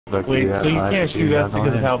Like, Wait, so you can't shoot us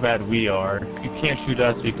because of how how bad we are. You can't shoot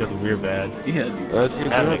us because we're bad. Yeah, dude. that's you're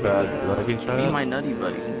bad. Like, he's Me trying and my nutty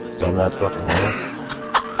buddies. so that's fucking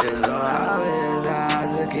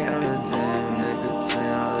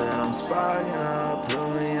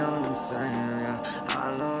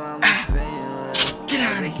Get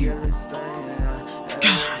out of here.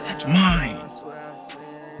 God, that's mine.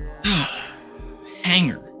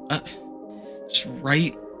 Hanger. Just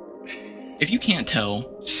right. If you can't tell,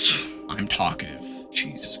 I'm talkative.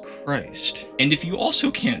 Jesus Christ. And if you also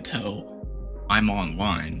can't tell, I'm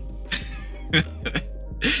online.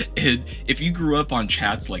 And if you grew up on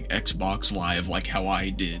chats like Xbox Live, like how I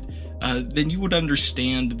did, then you would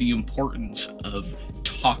understand the importance of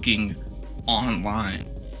talking online.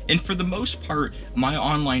 And for the most part, my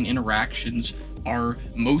online interactions are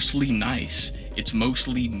mostly nice. It's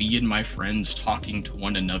mostly me and my friends talking to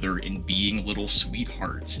one another and being little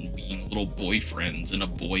sweethearts and being little boyfriends in a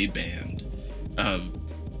boy band.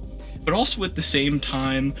 But also at the same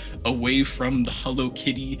time, away from the Hello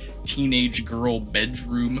Kitty teenage girl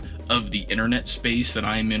bedroom of the internet space that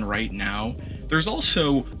I'm in right now, there's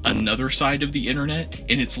also another side of the internet,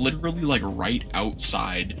 and it's literally like right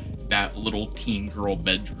outside that little teen girl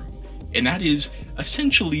bedroom. And that is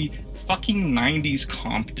essentially fucking 90s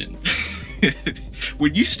Compton.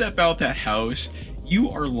 When you step out that house, you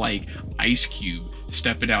are like Ice Cube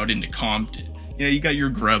stepping out into Compton. You know, you got your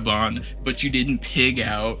grub on, but you didn't pig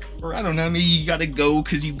out. Or I don't know, maybe you gotta go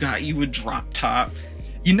because you got you a drop top.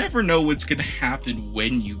 You never know what's gonna happen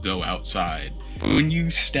when you go outside. When you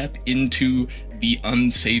step into the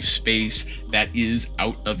unsafe space that is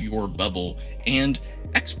out of your bubble. And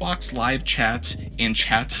Xbox Live chats and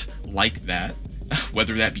chats like that,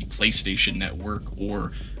 whether that be PlayStation Network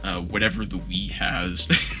or whatever the Wii has,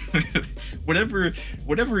 whatever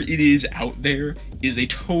it is out there is a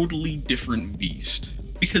totally different beast.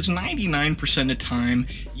 Because 99% of the time,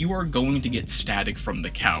 you are going to get static from the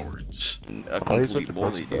cowards. A complete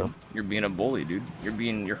bully, dude. You're being a bully, dude.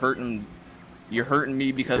 You're hurting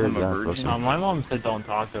me because I'm a virgin. No, my mom said don't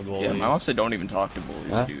talk to bullies. Yeah, my mom said don't even talk to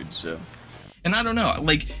bullies, dude, so. And I don't know,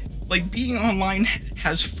 like being online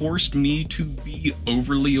has forced me to be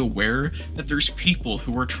overly aware that there's people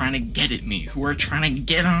who are trying to get at me, who are trying to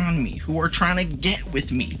get on me, who are trying to get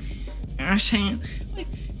with me. You know what I'm saying? Like,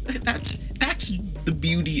 that's the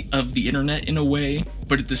beauty of the internet in a way,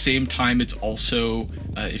 but at the same time, it's also,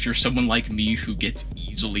 if you're someone like me who gets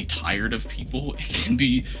easily tired of people, it can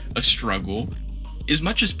be a struggle. As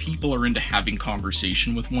much as people are into having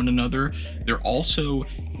conversation with one another, they're also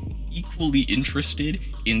equally interested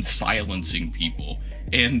in silencing people.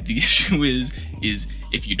 And the issue is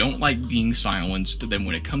if you don't like being silenced, then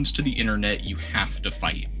when it comes to the internet, you have to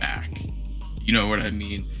fight back. You know what I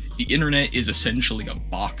mean? The internet is essentially a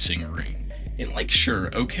boxing ring. And like, sure,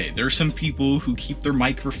 okay, there are some people who keep their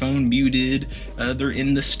microphone muted, they're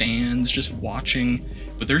in the stands just watching,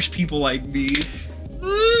 but there's people like me,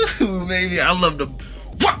 ooh, baby, I love to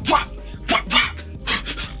whop, whop, whop, whop.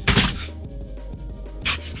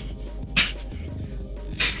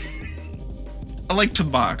 I like to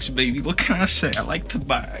box, baby. What can I say? I like to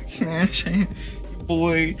box. You know what I'm saying?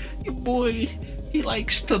 Your boy, he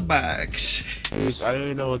likes to box. I don't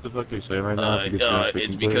even know what the fuck you're saying right now.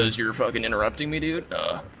 It's because you're fucking interrupting me, dude.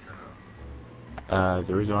 The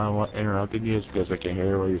reason why I'm interrupting you is because I can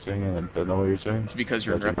hear what you're saying and I don't know what you're saying. It's because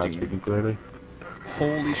you're interrupting me. Clearly.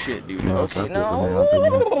 Holy shit, dude. No, okay,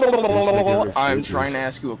 no. I'm trying to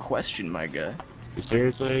ask you a question, my guy.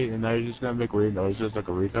 Seriously? And now you're just gonna make weird noises like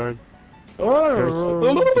a retard? Wait,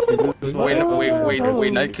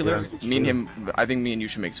 NyteQuiller. Me and him, I think me and you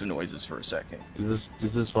should make some noises for a second. This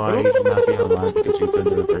is why you should not be online, because you've been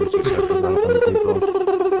doing very successful with other people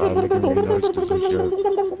by making weird noises and shit.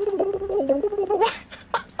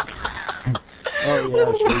 Oh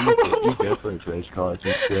yeah, sure, you definitely play cards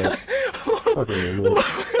and shit. Okay, look.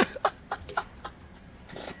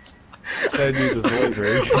 That dude's a void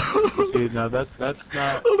rage. See, now that's not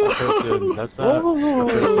a person, that's not a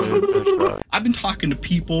person. I've been talking to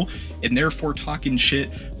people, and therefore talking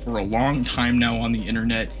shit, for a long time now on the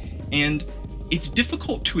internet, and it's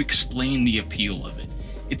difficult to explain the appeal of it.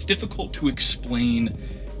 It's difficult to explain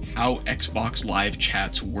how Xbox Live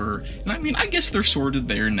chats were, and I mean, I guess they're sort of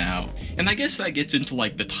there now. And I guess that gets into,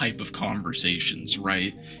 like, the type of conversations,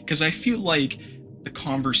 right? Because I feel like the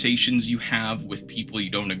conversations you have with people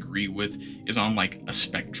you don't agree with is on, like, a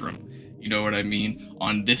spectrum. You know what I mean?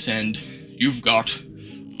 On this end, you've got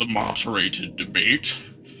the moderated debate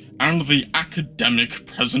and the academic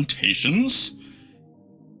presentations.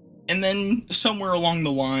 And then somewhere along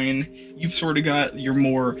the line, you've sort of got your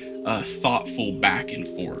more thoughtful back and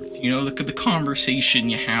forth. You know, the conversation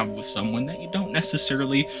you have with someone that you don't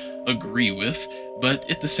necessarily agree with, but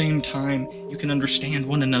at the same time, you can understand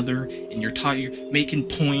one another, and you're making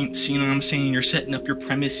points, you know what I'm saying? You're setting up your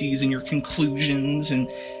premises and your conclusions, and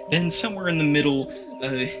then somewhere in the middle,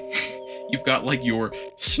 you've got, like, your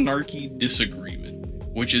snarky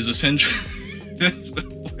disagreement, which is essentially...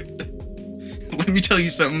 Let me tell you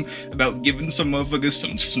something about giving some motherfuckers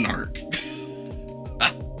some snark.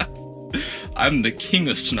 I'm the king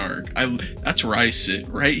of snark. That's where I sit.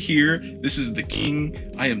 Right here. This is the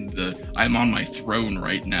king. I'm on my throne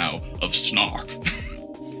right now of snark.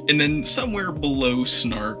 And then somewhere below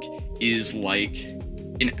snark is like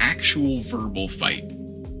an actual verbal fight.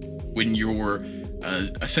 When you're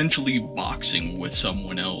essentially boxing with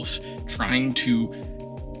someone else, trying to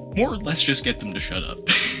more or less just get them to shut up.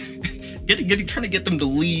 Trying to get them to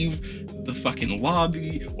leave the fucking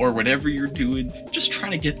lobby or whatever you're doing, just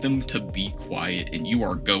trying to get them to be quiet, and you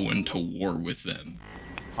are going to war with them.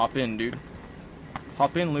 Hop in, dude.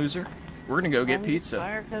 Hop in, loser. We're gonna go get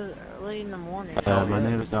pizza. Early in the morning. My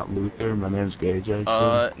name is not Luther, my name is Gage,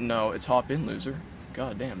 actually. No, it's hop in, loser.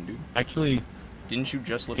 God damn, dude. Actually, Didn't you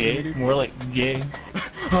just listen to me, gay? dude? More like gay.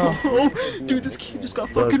 Oh, dude, this kid just got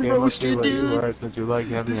fucking roasted, dude. Since you like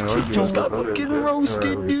having This an kid argument just got with fucking others,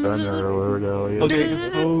 roasted, or dude. thunder or whatever,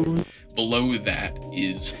 Okay, Below that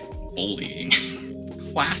is bullying.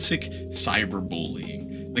 Classic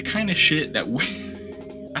cyberbullying. The kind of shit that we...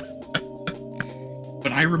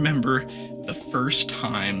 But I remember the first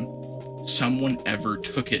time someone ever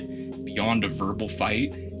took it beyond a verbal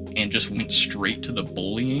fight and just went straight to the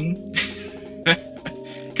bullying.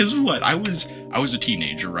 Because what? I was a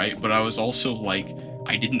teenager, right? But I was also like,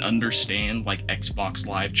 I didn't understand like Xbox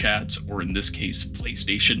Live chats, or in this case,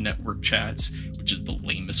 PlayStation Network chats, which is the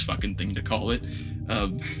lamest fucking thing to call it.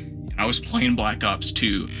 And I was playing Black Ops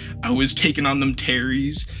 2. I was taking on them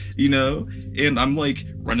Terrys, you know? And I'm like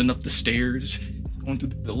running up the stairs, going through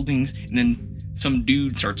the buildings, and then some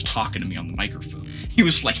dude starts talking to me on the microphone. He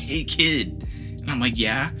was like, "Hey kid." And I'm like,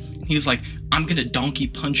 "Yeah." And he was like, "I'm gonna donkey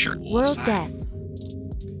punch your World death.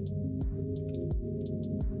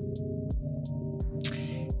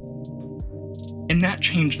 And that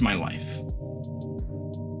changed my life.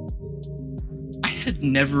 I had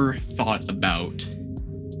never thought about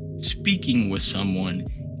speaking with someone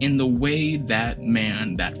in the way that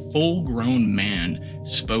man, that full-grown man,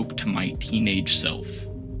 spoke to my teenage self.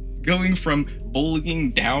 Going from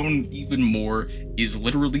bullying down even more is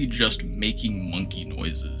literally just making monkey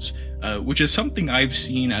noises, which is something I've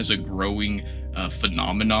seen as a growing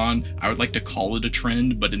phenomenon. I would like to call it a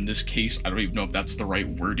trend, but in this case, I don't even know if that's the right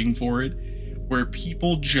wording for it, where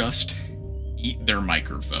people just eat their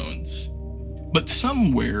microphones. But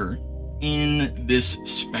somewhere in this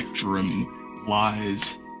spectrum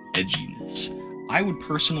lies edginess. I would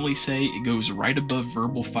personally say it goes right above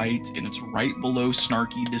verbal fights, and it's right below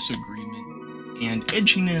snarky disagreement. And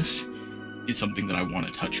edginess is something that I want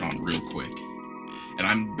to touch on real quick. And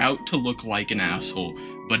I'm about to look like an asshole,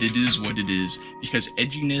 but it is what it is, because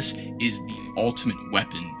edginess is the ultimate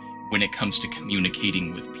weapon when it comes to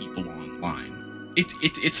communicating with people online.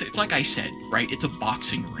 It's like I said, right? It's a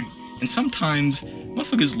boxing ring. And sometimes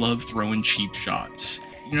motherfuckers love throwing cheap shots.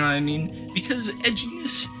 You know what I mean? Because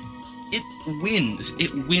edginess,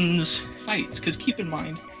 it wins fights. Because keep in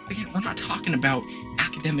mind, again, we're not talking about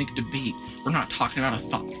academic debate. We're not talking about a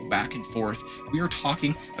thoughtful back and forth. We are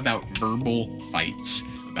talking about verbal fights,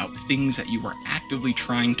 about things that you are actively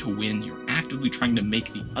trying to win. You're actively trying to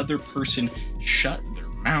make the other person shut their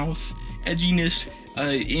mouth. Edginess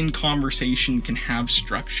in conversation can have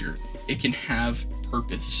structure. It can have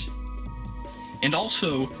purpose. And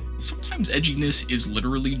also, sometimes edginess is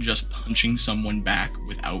literally just punching someone back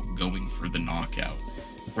without going for the knockout,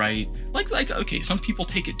 right? Like, okay, some people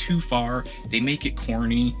take it too far, they make it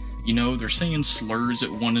corny, you know, they're saying slurs at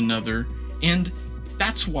one another, and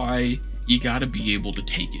that's why you gotta be able to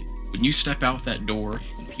take it. When you step out that door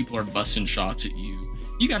and people are busting shots at you,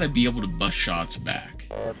 you gotta be able to bust shots back.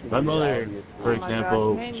 My mother, for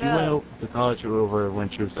example, she went to college over when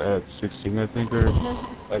she was at 16, I think, or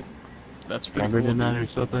like That's pretty younger cool, than that dude.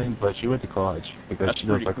 or something, but she went to college because That's she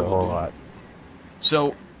knows pretty like a cool, whole dude. lot.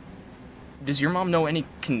 So, does your mom know any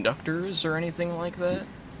conductors or anything like that?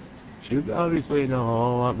 She obviously know a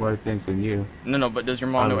whole lot more things than you. No, but does your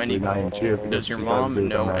mom know any? Obviously not in cheer, Does your because mom they're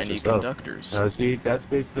know dumbass any as well. conductors? See, that's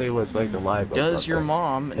basically what's like the lie about Does your that.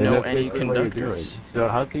 mom And know that's any basically what you're doing. conductors? So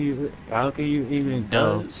how can you even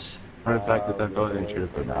tell Does for the fact that that's telling the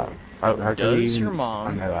truth or not? How can you Does even your mom-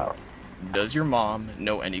 find that out? Does your mom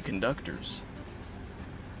know any conductors?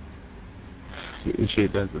 She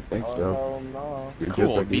doesn't think so. No. You're just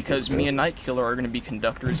Cool, like because you me and NyteQuiller are gonna be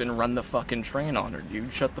conductors and run the fucking train on her,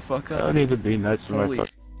 dude. Shut the fuck I up. don't need to be nice to my Holy fuck.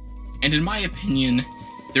 And in my opinion,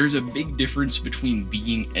 there's a big difference between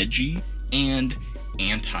being edgy and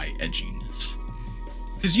anti-edginess.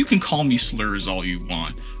 Because you can call me slurs all you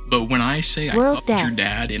want, but when I say I World fucked death. your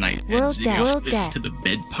dad and I World exited death. this to the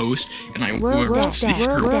bedpost and I World wore death. this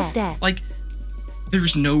girl, World death. like,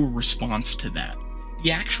 there's no response to that.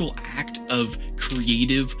 The actual act of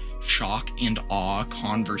creative shock and awe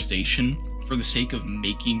conversation for the sake of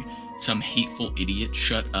making some hateful idiot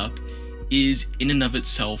shut up is in and of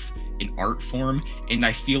itself an art form, and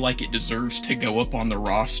I feel like it deserves to go up on the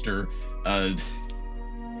roster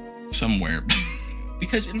somewhere.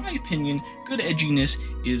 Because in my opinion, good edginess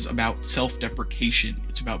is about self-deprecation,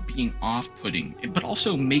 it's about being off-putting, but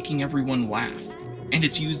also making everyone laugh. And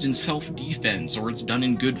it's used in self-defense, or it's done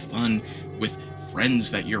in good fun with friends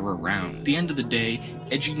that you're around. At the end of the day,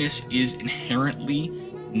 edginess is inherently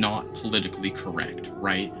not politically correct,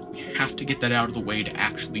 right? We have to get that out of the way to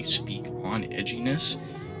actually speak on edginess.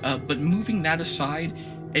 But moving that aside,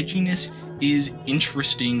 edginess is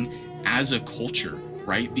interesting as a culture,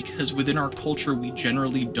 right? Because within our culture, we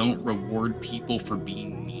generally don't reward people for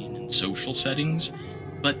being mean in social settings,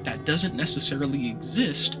 but that doesn't necessarily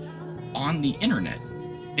exist on the internet.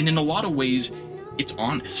 And in a lot of ways, it's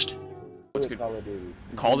honest. What's good? Call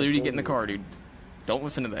of Duty, get in the car, dude. Don't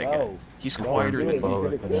listen to that guy. He's quieter than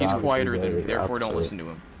me. He's quieter than me, therefore don't listen to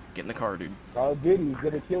him. Get in the car, dude. Call of Duty, he's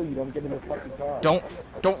gonna kill you. Don't get in the fucking car.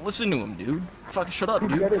 Don't listen to him, dude. Fuck, shut up,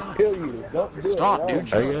 He's dude. gonna kill you. Don't do Stop, it. dude.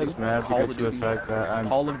 Shut I up, guess, dude. man, Call of because of Duty. the fact that I'm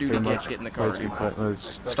Call of Duty, pretty much get in the car, pushing dude. pointless.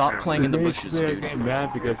 Stop playing in the bushes, I dude. get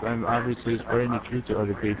mad because I'm obviously spreading the truth to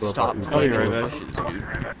other people. Stop about playing in right the there. bushes, dude.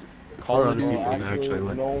 Or Call of other Duty. people. Actually,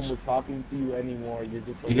 Actually, no one was talking to you anymore. You're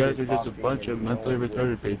just You guys are just a talking bunch of and mentally no one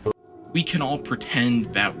retarded people. We can all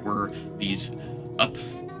pretend that we're these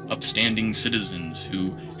upstanding citizens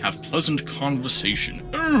who have pleasant conversation.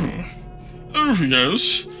 Oh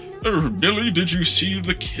yes. Oh, Billy, did you see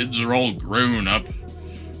the kids are all grown up?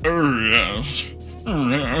 Oh yes. Oh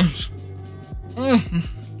yes.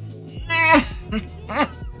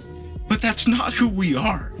 But that's not who we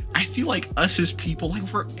are. I feel like us as people, like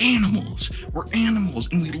we're animals. We're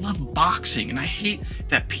animals and we love boxing, and I hate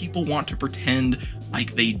that people want to pretend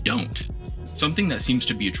like they don't. Something that seems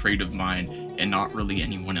to be a trait of mine and not really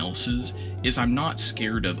anyone else's is I'm not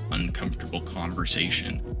scared of uncomfortable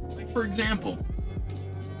conversation. Like, for example,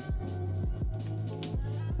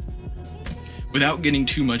 without getting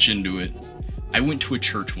too much into it, I went to a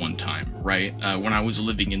church one time, right, when I was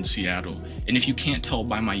living in Seattle, and if you can't tell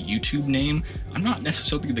by my YouTube name, I'm not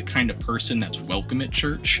necessarily the kind of person that's welcome at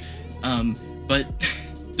church, but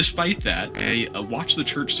despite that, I watched the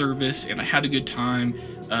church service, and I had a good time,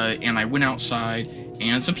 and I went outside,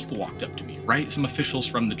 and some people walked up to me, right, some officials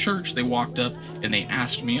from the church, they walked up, and they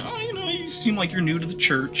asked me, oh, you know, you seem like you're new to the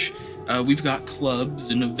church, we've got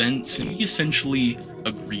clubs and events, and we essentially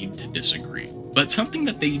agreed to disagree. But something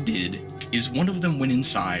that they did is one of them went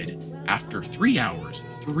inside after 3 hours,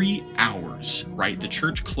 right? The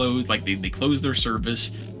church closed, like they closed their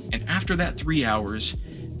service, and after that 3 hours,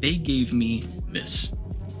 they gave me this,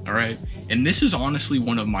 all right? And this is honestly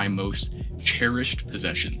one of my most cherished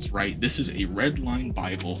possessions, right? This is a red line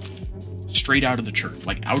Bible straight out of the church,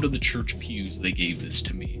 like out of the church pews, they gave this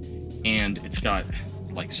to me. And it's got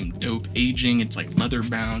like some dope aging, it's like leather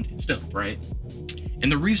bound, it's dope, right?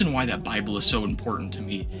 And the reason why that Bible is so important to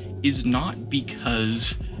me is not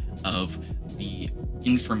because of the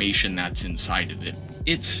information that's inside of it.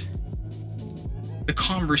 It's the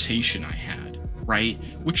conversation I had, right?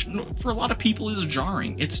 Which for a lot of people is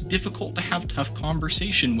jarring. It's difficult to have tough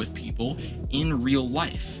conversation with people in real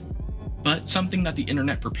life. But something that the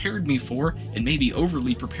internet prepared me for, and maybe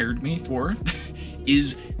overly prepared me for,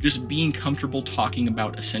 is just being comfortable talking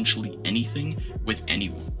about essentially anything with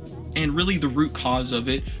anyone. And really the root cause of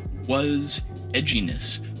it was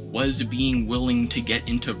edginess, was being willing to get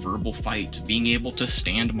into verbal fights, being able to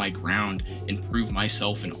stand my ground and prove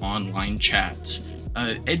myself in online chats.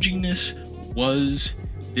 Edginess was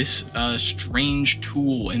this strange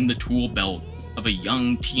tool in the tool belt of a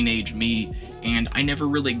young teenage me, and I never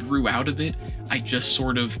really grew out of it. I just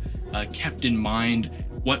sort of kept in mind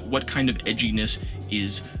what kind of edginess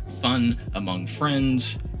is fun among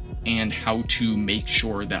friends, and how to make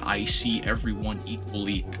sure that I see everyone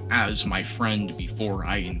equally as my friend before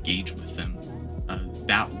I engage with them.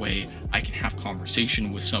 That way, I can have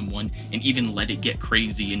conversation with someone and even let it get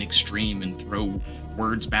crazy and extreme and throw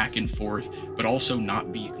words back and forth, but also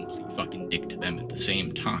not be a complete fucking dick to them at the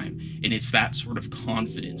same time. And it's that sort of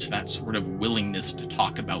confidence, that sort of willingness to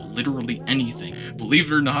talk about literally anything.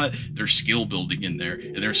 Believe it or not, there's skill building in there,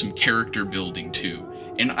 and there's some character building too.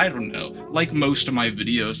 And I don't know, like most of my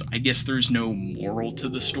videos, I guess there's no moral to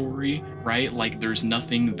the story, right? Like there's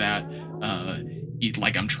nothing that,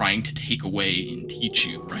 like I'm trying to take away and teach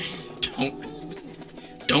you, right?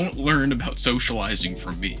 Don't learn about socializing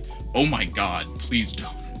from me. Oh my god, please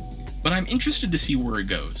don't. But I'm interested to see where it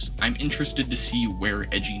goes. I'm interested to see where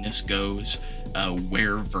edginess goes,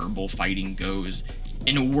 where verbal fighting goes,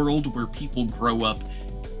 in a world where people grow up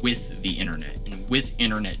with the internet and with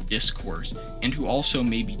internet discourse, and who also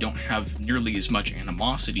maybe don't have nearly as much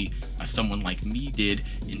animosity as someone like me did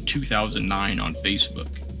in 2009 on Facebook.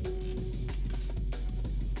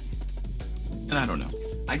 And I don't know.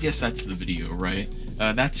 I guess that's the video, right?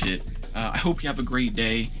 That's it. I hope you have a great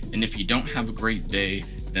day, and if you don't have a great day,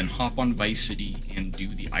 then hop on Vice City and do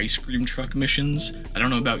the ice cream truck missions. I don't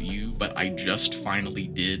know about you, but I just finally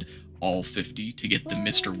did all 50 to get the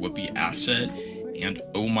Mr. Whoopi asset, and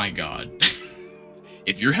oh my god.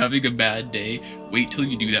 If you're having a bad day, wait till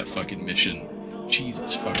you do that fucking mission.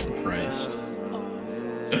 Jesus fucking Christ.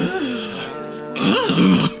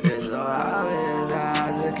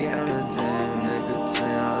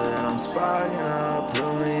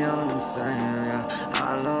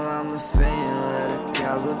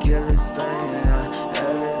 Kill this thing, everything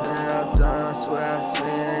I've done, I swear I